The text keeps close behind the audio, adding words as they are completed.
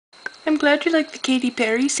I'm glad you like the Katy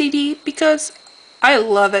Perry CD because I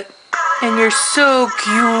love it. And you're so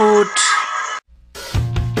cute.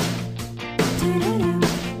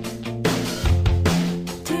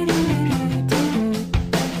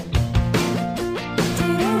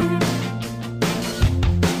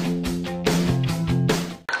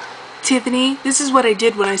 Tiffany, this is what I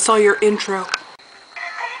did when I saw your intro.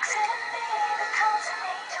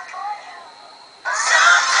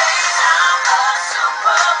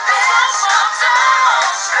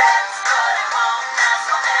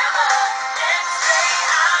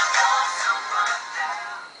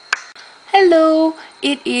 Hello,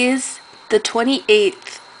 it is the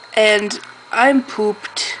 28th and I'm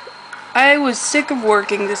pooped. I was sick of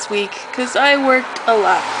working this week because I worked a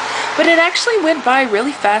lot. But it actually went by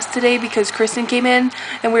really fast today because Kristen came in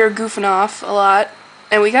and we were goofing off a lot.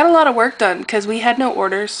 And we got a lot of work done because we had no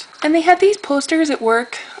orders. And they had these posters at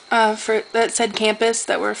work that said campus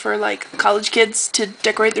that were for like college kids to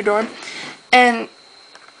decorate their dorm. And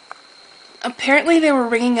apparently they were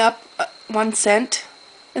ringing up 1 cent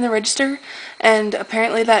in the register. And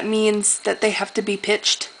apparently that means that they have to be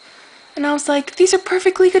pitched. And I was like, these are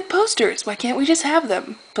perfectly good posters. Why can't we just have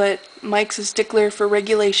them? But Mike's a stickler for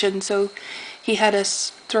regulation, so he had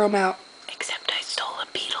us throw them out. Except I stole a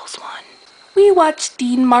Beatles one. We watched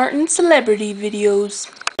Dean Martin celebrity videos.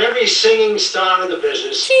 Every singing star in the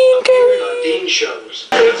business Gene Kelly on Dean shows.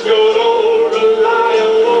 It's gonna rely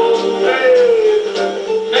on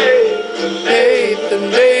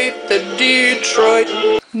Nathan, Detroit.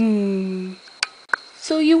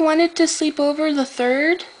 So you wanted to sleep over the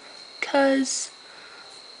 3rd? 'Cause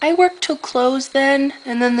I work till close then,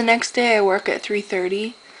 and then the next day I work at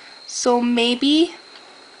 3:30. So maybe...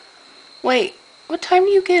 Wait, what time do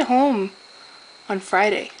you get home on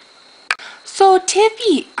Friday? So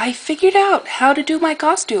Tiffy, I figured out how to do my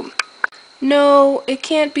costume. No, it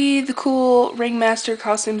can't be the cool Ringmaster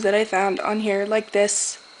costumes that I found on here, like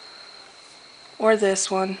this. Or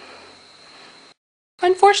this one.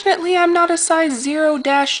 Unfortunately, I'm not a size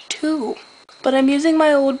 0-2. But I'm using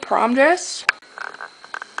my old prom dress.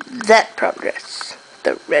 That prom dress.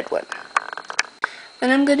 The red one.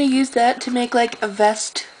 And I'm gonna use that to make like a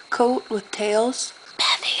vest coat with tails.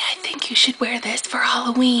 Bethy, I think you should wear this for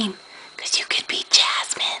Halloween. Because you could be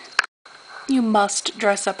Jasmine. You must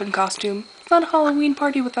dress up in costume. It's not a Halloween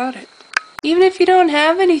party without it. Even if you don't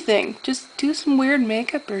have anything, just do some weird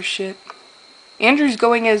makeup or shit. Andrew's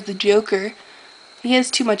going as the Joker. He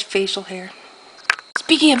has too much facial hair.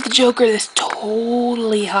 Speaking of the Joker, this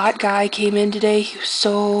totally hot guy came in today. He was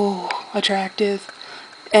so attractive.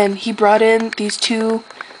 And he brought in these 2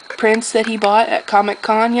 prints that he bought at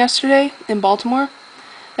Comic-Con yesterday in Baltimore.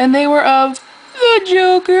 And they were of the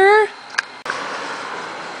Joker.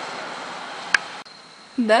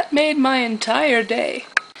 That made my entire day.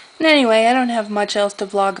 And anyway, I don't have much else to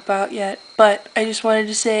vlog about yet. But I just wanted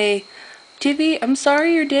to say, Tiffy, I'm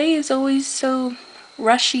sorry your day is always so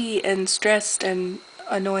rushy and stressed and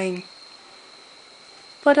annoying.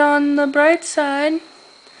 But on the bright side,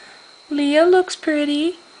 Leah looks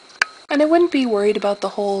pretty. And I wouldn't be worried about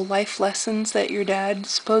the whole life lessons that your dad's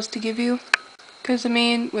supposed to give you. 'Cause I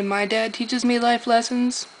mean, when my dad teaches me life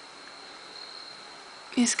lessons,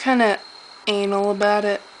 he's kinda anal about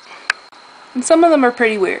it. And some of them are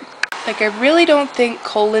pretty weird. Like, I really don't think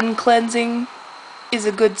colon cleansing is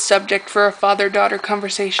a good subject for a father-daughter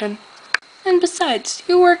conversation. And besides,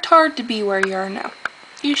 you worked hard to be where you are now.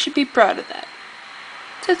 You should be proud of that.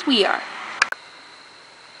 As we are.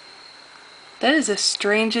 That is the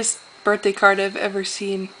strangest birthday card I've ever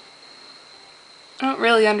seen. I don't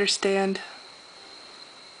really understand.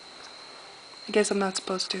 I guess I'm not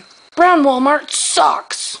supposed to. Brown Walmart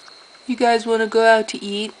sucks! You guys want to go out to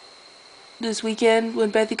eat this weekend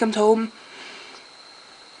when Bethy comes home?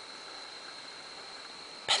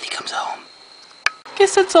 Bethy comes home.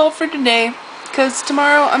 Guess that's all for today. Because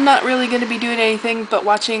tomorrow I'm not really going to be doing anything but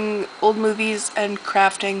watching old movies and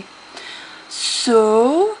crafting.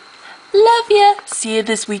 So, love ya! See you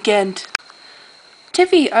this weekend.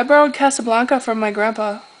 Tiffy, I borrowed Casablanca from my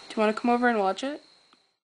grandpa. Do you want to come over and watch it?